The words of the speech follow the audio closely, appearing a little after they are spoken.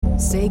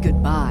Say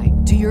goodbye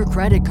to your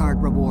credit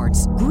card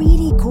rewards.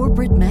 Greedy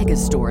corporate mega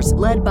stores,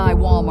 led by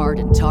Walmart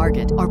and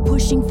Target, are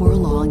pushing for a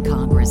law in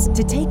Congress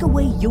to take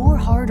away your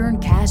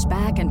hard-earned cash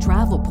back and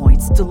travel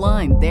points to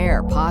line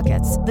their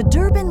pockets. The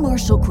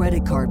Durbin-Marshall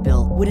credit card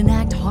bill would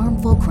enact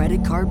harmful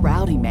credit card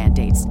routing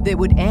mandates that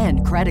would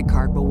end credit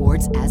card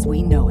rewards as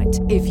we know it.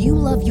 If you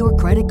love your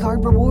credit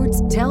card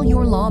rewards, tell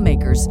your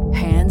lawmakers,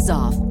 hands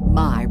off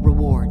my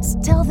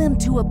rewards. Tell them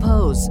to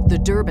oppose the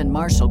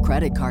Durbin-Marshall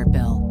credit card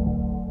bill.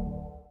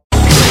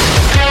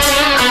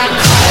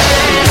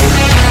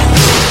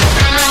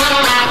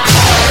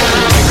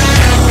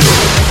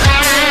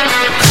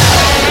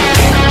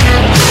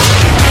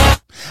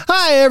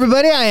 Hi,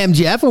 everybody. I am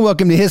Jeff, and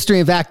welcome to History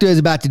and Factoids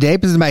About Today.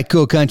 This is my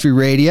Cool Country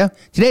Radio.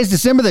 Today's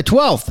December the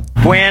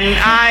 12th. When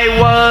I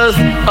was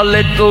a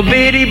little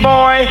bitty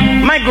boy,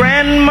 my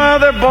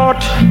grandmother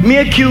bought me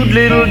a cute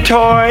little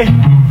toy.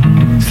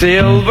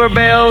 Silver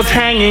bells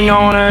hanging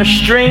on a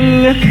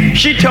string.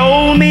 She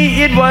told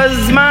me it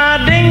was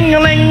my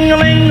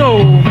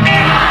ding-a-ling-a-ling-o.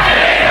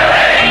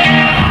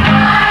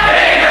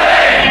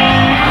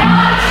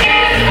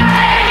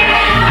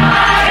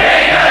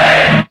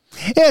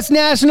 It's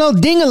National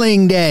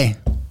Ding-a-ling Day.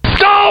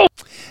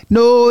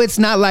 No, it's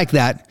not like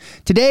that.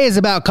 Today is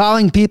about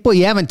calling people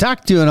you haven't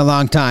talked to in a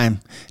long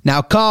time.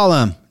 Now call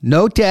them.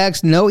 No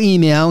text, no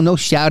email, no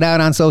shout out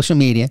on social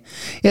media.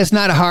 It's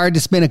not hard to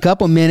spend a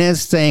couple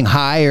minutes saying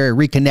hi or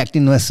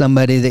reconnecting with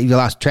somebody that you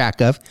lost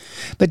track of.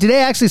 But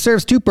today actually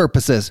serves two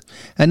purposes.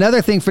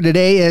 Another thing for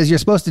today is you're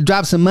supposed to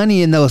drop some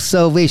money in those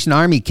Salvation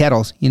Army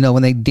kettles. You know,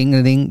 when they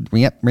ding-a-ling,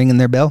 yep, ringing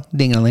their bell,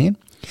 ding-a-ling.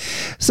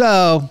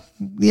 So,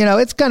 you know,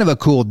 it's kind of a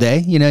cool day.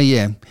 You know,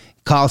 you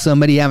call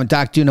somebody you haven't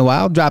talked to in a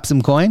while, drop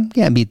some coin.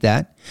 Can't beat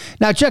that.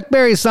 Now, Chuck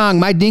Berry's song,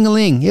 My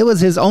Ding-a-Ling, it was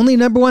his only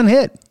number one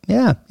hit.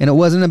 Yeah, and it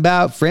wasn't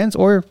about friends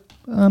or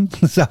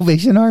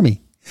Salvation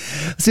Army.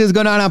 Let's see what's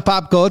going on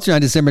pop culture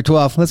on December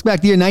 12th. Let's go back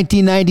to the year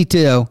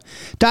 1992.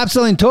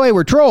 Top-selling toy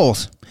were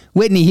Trolls.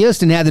 Whitney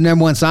Houston had the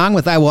number one song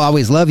with I Will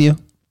Always Love You.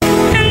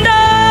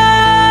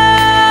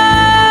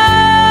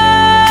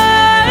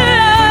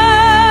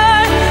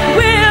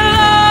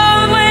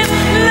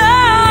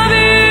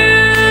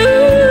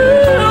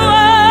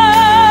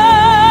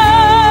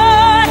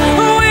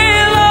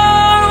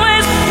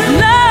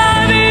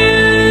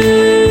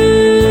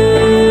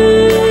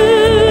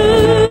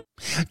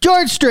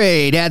 George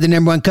Strait had the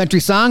number one country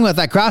song with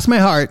I Cross My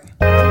Heart.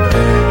 I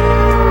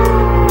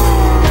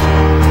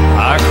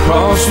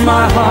cross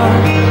my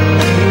heart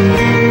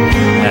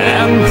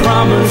and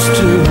promise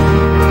to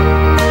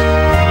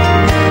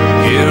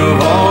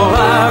give all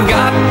I've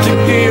got to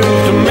give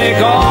to make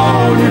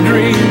all your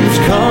dreams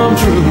come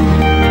true.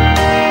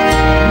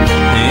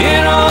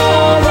 In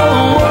all the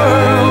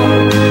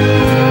world,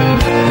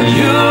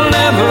 you'll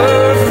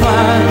never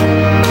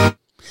find.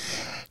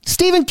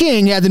 Stephen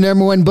King had the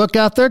number one book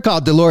out there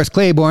called Dolores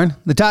Claiborne.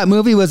 The top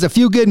movie was A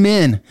Few Good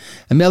Men.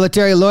 A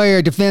military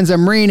lawyer defends a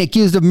Marine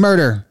accused of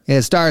murder.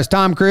 It stars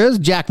Tom Cruise,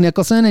 Jack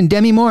Nicholson, and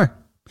Demi Moore.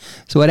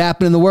 So what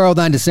happened in the world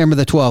on December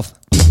the 12th?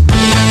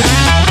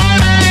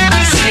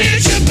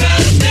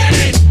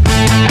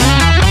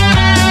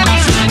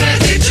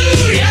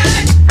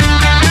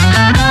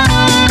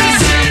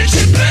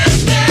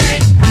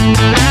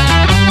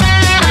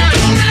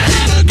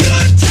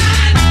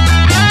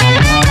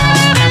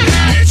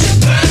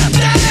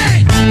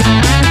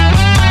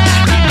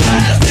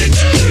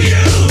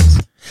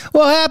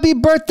 Well, happy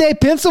birthday,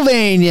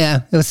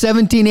 Pennsylvania. It was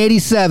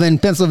 1787.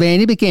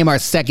 Pennsylvania became our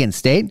second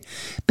state.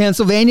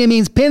 Pennsylvania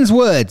means Penn's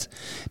Woods.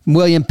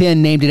 William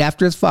Penn named it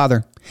after his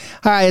father.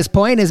 Highest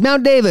point is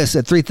Mount Davis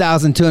at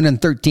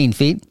 3,213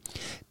 feet.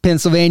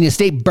 Pennsylvania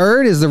state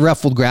bird is the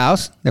ruffled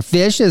grouse. The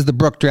fish is the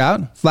brook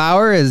trout.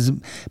 Flower is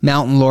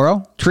mountain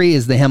laurel. Tree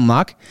is the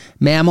hemlock.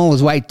 Mammal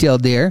is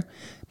white-tailed deer.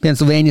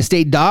 Pennsylvania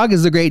state dog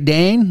is the Great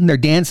Dane. Their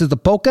dance is the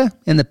polka.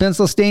 And the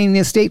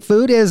Pennsylvania state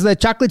food is the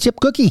chocolate chip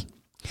cookie.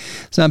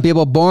 Some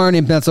people born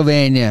in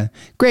Pennsylvania: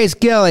 Grace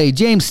Kelly,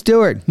 James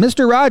Stewart,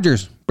 Mr.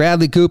 Rogers,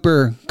 Bradley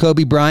Cooper,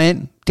 Kobe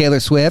Bryant, Taylor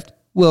Swift,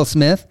 Will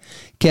Smith,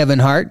 Kevin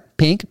Hart,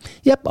 Pink.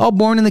 Yep, all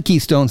born in the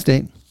Keystone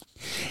State.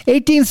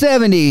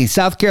 1870,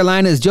 South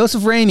Carolina's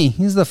Joseph Ramey.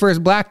 He's the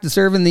first black to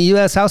serve in the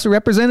U.S. House of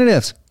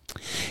Representatives.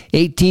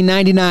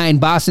 1899,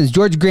 Boston's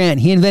George Grant.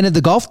 He invented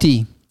the golf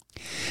tee.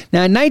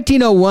 Now, in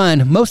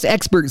 1901, most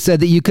experts said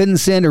that you couldn't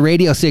send a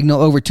radio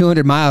signal over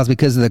 200 miles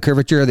because of the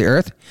curvature of the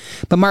Earth.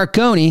 But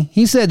Marconi,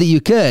 he said that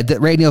you could,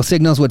 that radio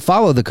signals would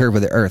follow the curve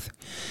of the Earth.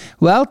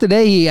 Well,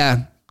 today he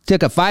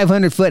took a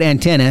 500-foot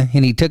antenna,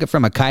 and he took it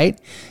from a kite,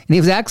 and he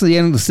was actually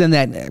able to send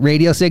that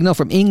radio signal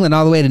from England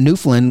all the way to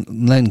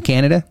Newfoundland,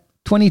 Canada,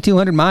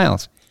 2,200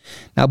 miles.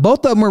 Now,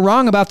 both of them were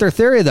wrong about their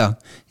theory, though.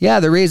 Yeah,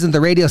 the reason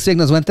the radio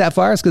signals went that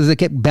far is because they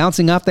kept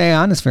bouncing off the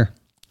ionosphere.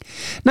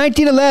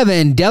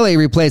 1911, Delhi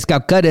replaced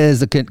Calcutta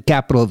as the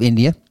capital of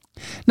India.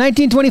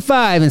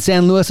 1925, in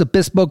San Luis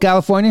Obispo,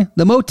 California,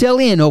 the Motel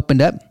Inn opened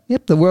up.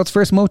 Yep, the world's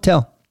first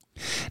motel.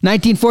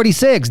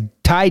 1946,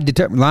 Tide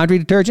laundry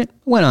detergent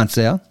went on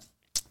sale.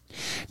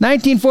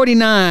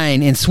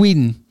 1949, in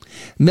Sweden,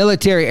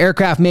 military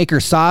aircraft maker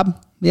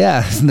Saab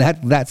Yeah,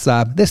 that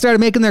Saab. They started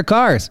making their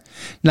cars.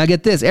 Now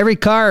get this, every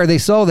car they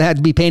sold had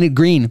to be painted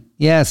green.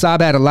 Yeah,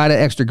 Saab had a lot of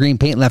extra green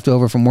paint left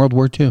over from World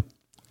War II.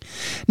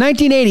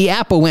 1980,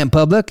 Apple went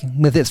public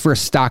with its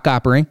first stock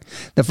offering.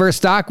 The first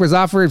stock was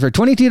offered for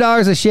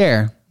 $22 a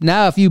share.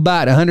 Now, if you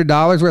bought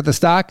 $100 worth of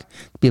stock,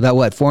 it'd be about,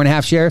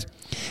 4.5 shares?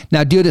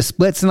 Now, due to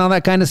splits and all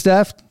that kind of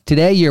stuff,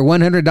 today your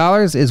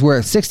 $100 is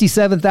worth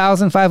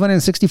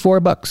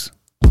 $67,564.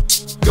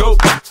 Go,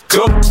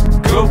 go,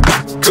 go,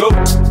 go,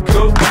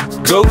 go,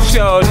 go,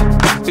 shorty.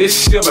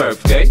 It's your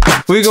birthday.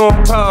 We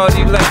gon'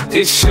 party like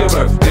it's your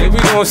birthday. We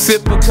gon'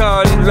 sip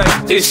Bacardi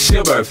like it's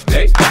your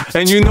birthday.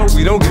 And you know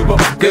we don't give up,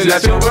 cause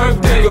that's your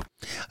birthday.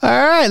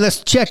 All right,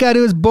 let's check out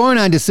who was born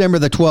on December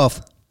the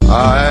 12th.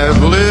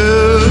 I've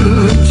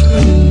lived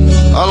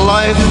a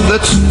life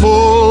that's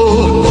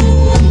full.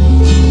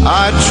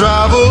 I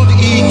traveled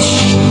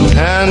each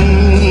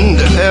and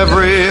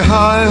every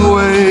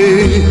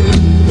highway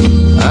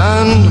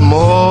and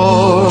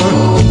more,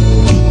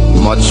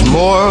 much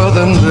more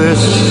than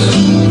this.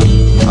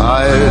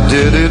 I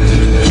did it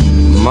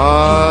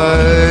my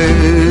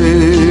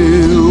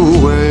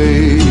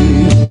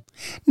way.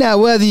 Now,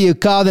 whether you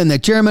call him the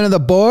chairman of the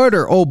board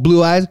or old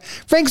blue eyes,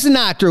 Frank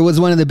Sinatra was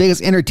one of the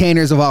biggest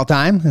entertainers of all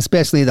time,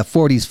 especially the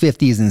 40s,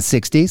 50s, and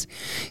 60s.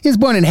 He was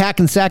born in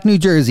Hackensack, New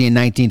Jersey in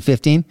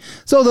 1915,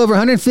 sold over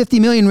 150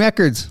 million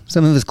records.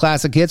 Some of his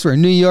classic hits were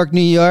New York,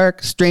 New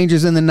York,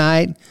 Strangers in the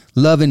Night,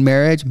 Love and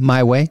Marriage,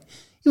 My Way.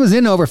 He was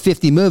in over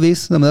 50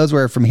 movies. Some of those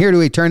were From Here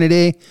to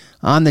Eternity,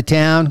 On the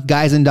Town,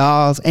 Guys and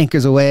Dolls,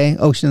 Anchors Away,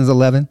 Ocean's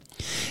 11.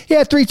 He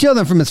had 3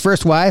 children from his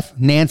first wife,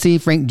 Nancy,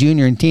 Frank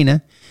Jr., and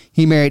Tina.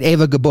 He married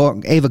Ava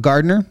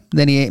Gardner.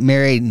 Then he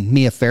married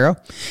Mia Farrow.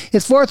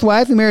 His fourth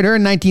wife, he married her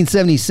in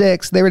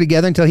 1976. They were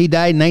together until he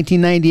died in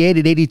 1998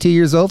 at 82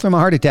 years old from a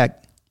heart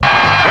attack. Here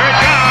it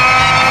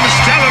comes,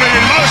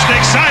 television's most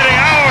exciting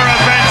hour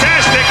of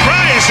fantastic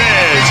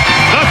prizes.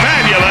 The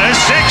fabulous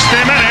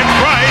 60-minute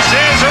Price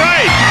is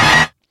Right.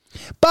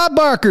 Bob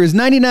Barker is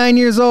 99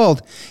 years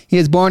old. He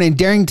was born in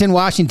Darrington,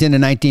 Washington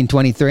in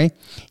 1923.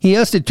 He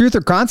hosted Truth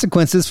or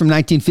Consequences from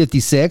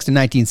 1956 to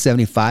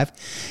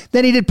 1975.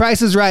 Then he did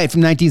Price is Right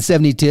from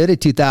 1972 to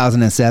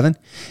 2007.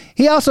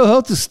 He also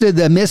hosted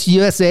the Miss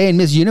USA and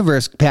Miss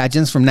Universe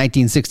pageants from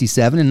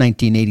 1967 and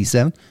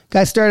 1987.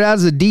 Guy started out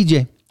as a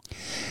DJ.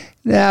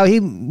 Now,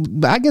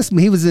 I guess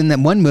he was in that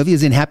one movie. He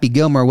was in Happy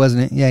Gilmore,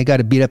 wasn't it? Yeah, he got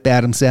to beat up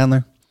Adam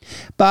Sandler.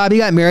 Bob, he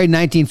got married in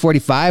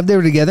 1945. They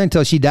were together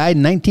until she died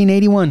in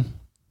 1981.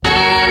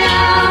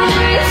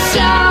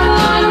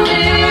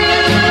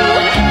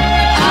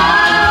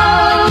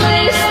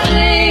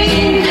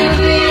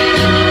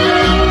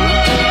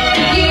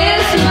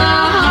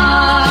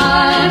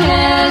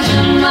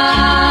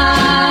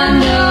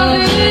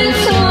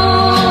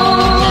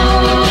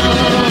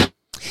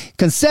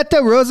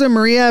 Concetta Rosa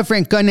Maria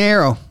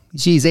Franconero.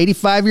 She's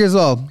 85 years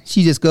old.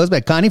 She just goes by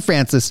Connie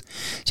Francis.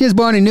 She was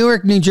born in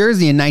Newark, New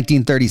Jersey in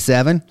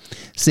 1937.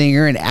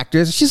 Singer and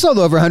actress. She sold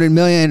over 100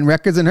 million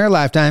records in her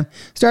lifetime.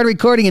 Started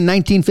recording in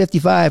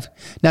 1955.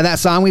 Now that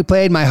song we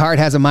played, My Heart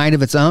Has a Mind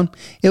of Its Own,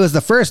 it was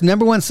the first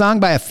 #1 song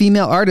by a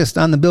female artist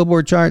on the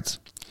Billboard charts.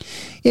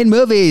 In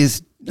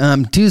movies,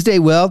 Tuesday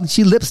Weld,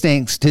 she lip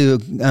syncs to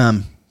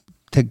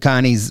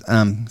Connie's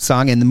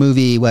song in the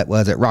movie, what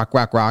was it, Rock,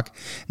 Rock, Rock.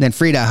 And then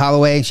Frida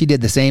Holloway, she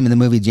did the same in the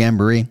movie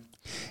Jamboree.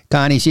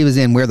 Connie, she was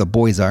in Where the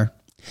Boys Are.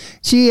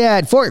 She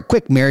had 4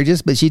 quick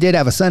marriages, but she did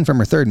have a son from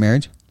her 3rd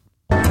marriage.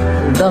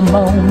 The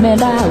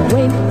moment I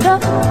wake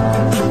up,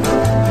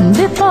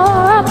 before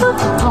I put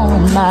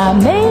on my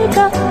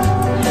makeup,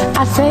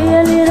 I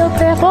say a little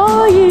prayer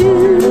for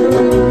you.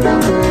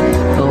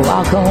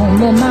 While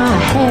combing my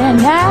hair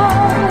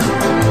now,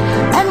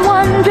 and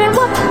wondering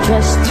what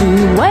dress to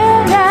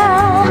wear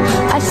now,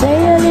 I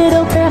say a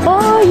little prayer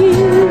for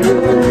you.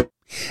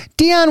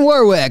 Dionne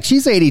Warwick,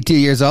 she's 82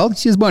 years old.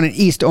 She was born in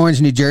East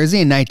Orange, New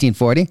Jersey in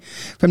 1940.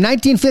 From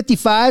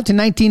 1955 to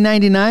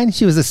 1999,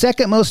 she was the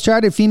 2nd most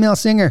charted female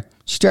singer.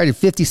 She charted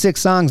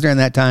 56 songs during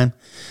that time.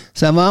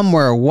 Some of them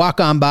were Walk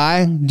On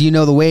By, Do You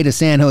Know the Way to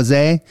San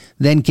Jose,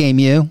 Then Came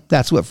You,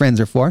 That's What Friends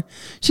Are For.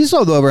 She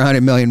sold over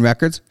 100 million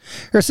records.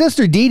 Her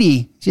sister Dee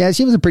Dee,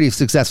 she was a pretty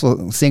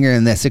successful singer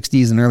in the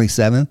 60s and early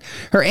 70s.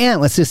 Her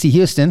aunt was Cissy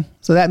Houston,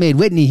 so that made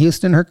Whitney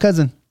Houston her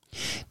cousin.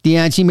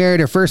 Dionne, she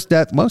married her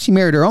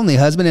only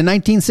husband in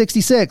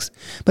 1966,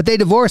 but they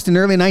divorced in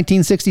early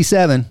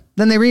 1967.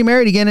 Then they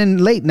remarried again in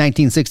late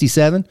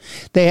 1967.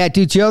 They had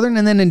 2 children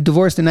and then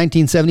divorced in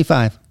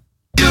 1975.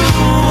 You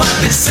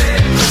say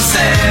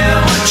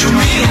what you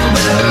mean,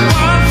 but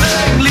one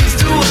thing leads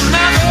to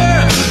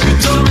another. You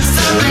told me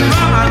something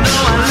wrong, I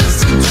know I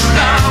listened to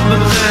now,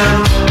 but then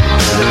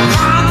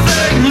one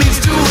thing leads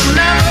to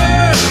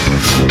another.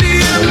 The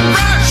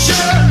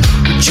impression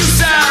that you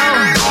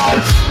sound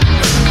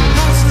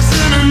once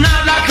in a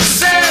night, like I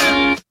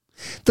said.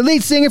 The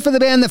lead singer for the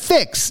band The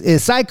Fix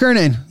is Cy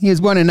Curnin. He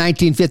was born in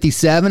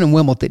 1957 in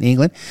Wimbledon,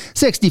 England.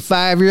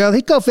 65-year-old,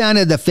 he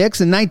co-founded The Fix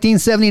in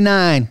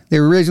 1979. They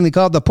were originally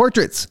called The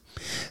Portraits.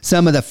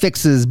 Some of The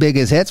Fix's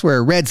biggest hits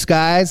were Red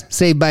Skies,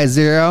 Saved by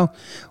Zero,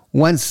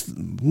 one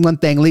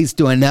thing leads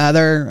to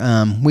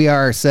another. We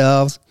Are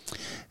Ourselves.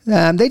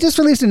 They just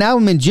released an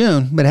album in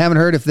June, but haven't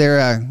heard if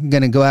they're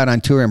going to go out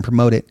on tour and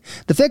promote it.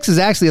 The Fix is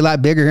actually a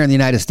lot bigger here in the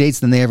United States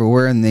than they ever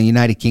were in the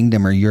United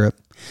Kingdom or Europe.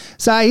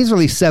 Psy, he's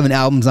released 7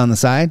 albums on the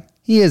side.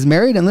 He is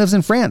married and lives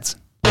in France.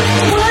 What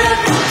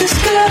about this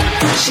girl?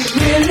 She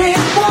really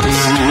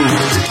wants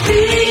to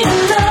be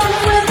in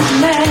love with a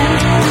man.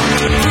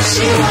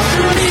 She wants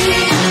to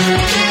lead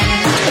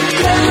a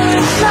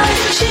glamorous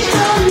life. She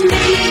don't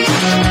need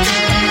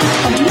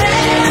a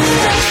man's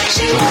life.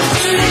 She wants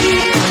to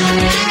lead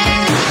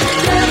a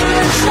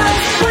glamorous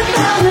life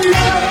without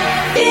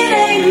love. It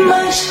ain't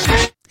much.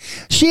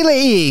 Sheila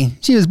E.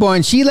 She was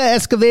born Sheila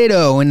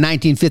Escovedo in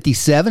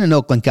 1957 in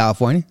Oakland,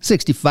 California.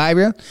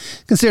 65-year-old,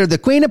 considered the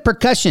queen of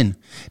percussion.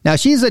 Now,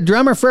 she's a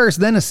drummer first,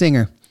 then a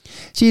singer.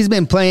 She's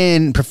been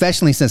playing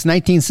professionally since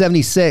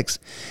 1976.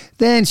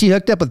 Then she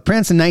hooked up with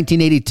Prince in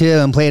 1982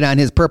 and played on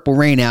his Purple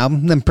Rain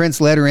album. Then Prince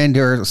led her into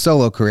her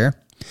solo career.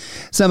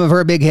 Some of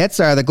her big hits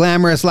are The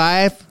Glamorous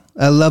Life,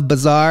 Love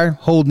Bazaar,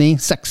 Hold Me,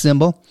 Sex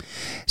Symbol.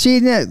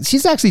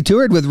 She's actually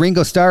toured with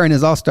Ringo Starr and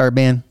his all-star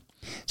band.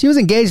 She was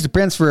engaged to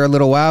Prince for a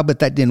little while, but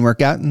that didn't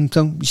work out, and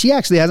so she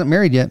actually hasn't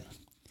married yet.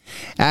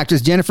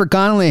 Actress Jennifer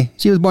Connelly.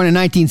 She was born in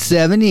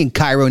 1970 in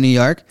Cairo, New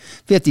York.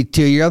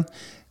 52-year-old.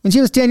 When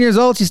she was 10 years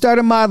old, she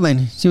started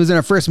modeling. She was in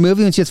her first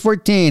movie when she was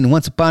 14,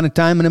 Once Upon a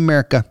Time in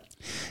America.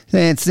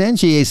 Since then,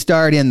 she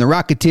starred in The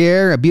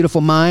Rocketeer, A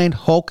Beautiful Mind,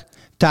 Hulk,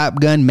 Top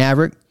Gun,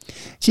 Maverick.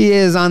 She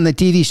is on the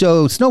TV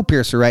show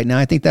Snowpiercer right now.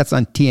 I think that's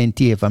on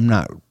TNT, if I'm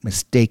not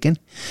mistaken.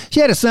 She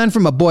had a son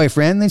from a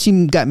boyfriend. Then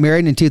she got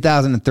married in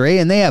 2003,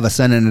 and they have a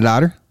son and a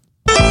daughter.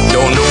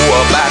 Don't know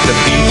about the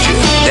future,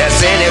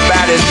 that's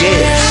anybody's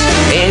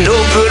guess. Ain't no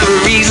good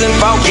reason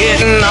for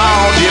getting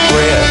all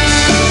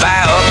depressed.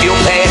 Fire up your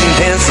pad and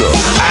pencil,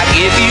 I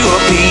give you a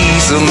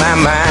piece of my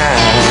mind.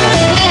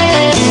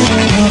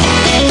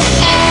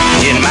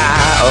 In my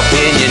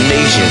opinion,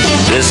 nation,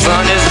 the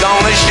sun is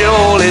gonna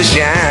surely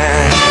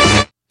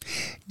shine.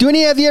 Do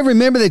any of you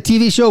remember the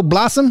TV show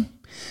Blossom?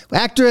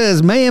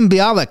 Actress Mayim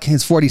Bialik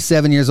is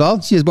 47 years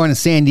old. She was born in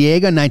San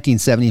Diego in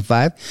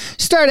 1975.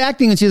 She started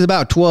acting when she was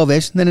about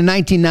 12-ish. Then in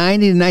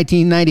 1990 to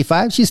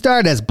 1995, she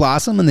starred as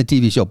Blossom in the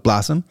TV show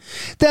Blossom.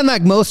 Then,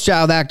 like most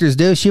child actors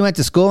do, she went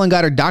to school and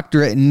got her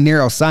doctorate in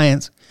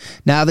neuroscience.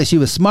 Now that she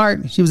was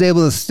smart, she was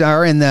able to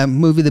star in the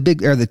movie the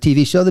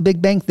TV show The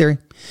Big Bang Theory.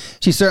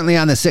 She's certainly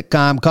on the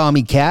sitcom Call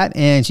Me Kat,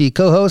 and she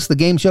co-hosts the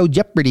game show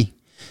Jeopardy.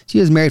 She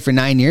was married for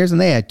 9 years,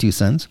 and they had 2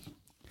 sons.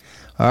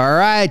 All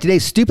right,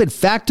 today's stupid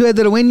factoid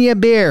that'll win you a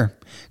beer.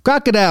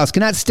 Crocodiles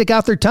cannot stick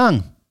out their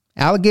tongue.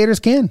 Alligators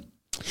can.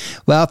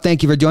 Well,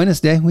 thank you for joining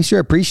us today. We sure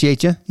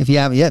appreciate you. If you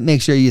haven't yet, make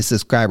sure you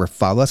subscribe or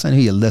follow us on who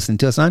you listen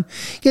to us on.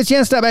 Get a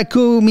chance to stop at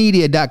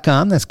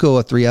coolmedia.com. That's cool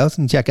with 3 O's.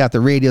 And check out the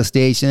radio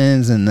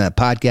stations and the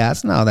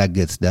podcasts and all that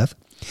good stuff.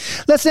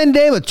 Let's end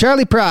today with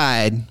Charlie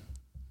Pride.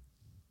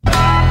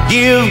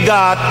 You've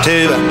got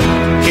to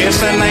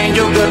kiss an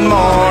angel good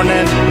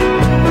morning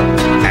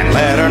and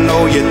let her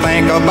know you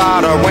think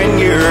about her when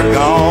you're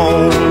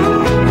gone.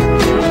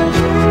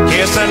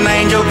 Kiss an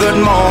angel good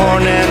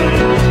morning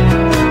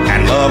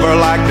and love her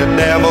like the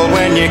devil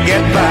when you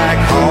get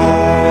back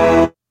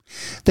home.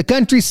 The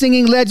country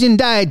singing legend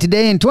died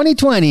today in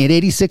 2020 at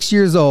 86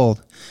 years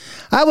old.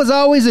 I was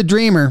always a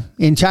dreamer,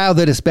 in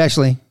childhood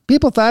especially.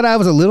 People thought I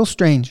was a little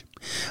strange.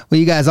 Well,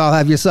 you guys all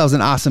have yourselves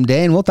an awesome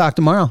day, and we'll talk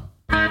tomorrow.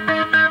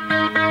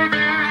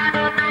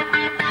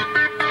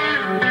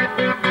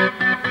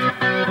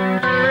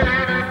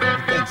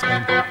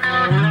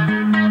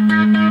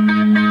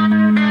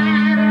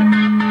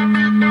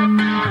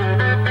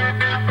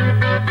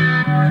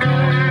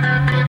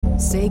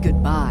 Say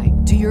goodbye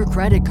to your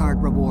credit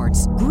card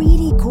rewards.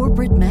 Greedy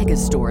corporate mega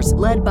stores,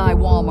 led by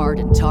Walmart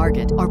and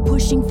Target, are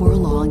pushing for a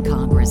law in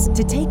Congress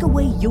to take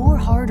away your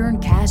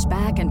hard-earned cash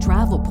back and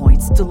travel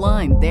points to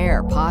line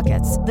their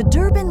pockets. The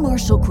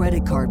Durbin-Marshall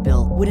credit card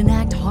bill would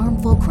enact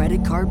harmful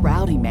credit card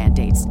routing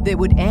mandates that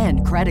would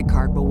end credit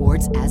card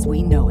rewards as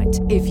we know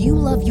it. If you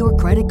love your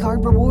credit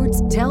card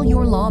rewards, tell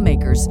your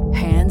lawmakers,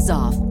 hands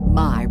off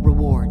my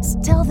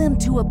rewards. Tell them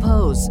to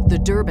oppose the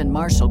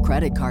Durbin-Marshall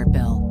credit card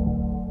bill.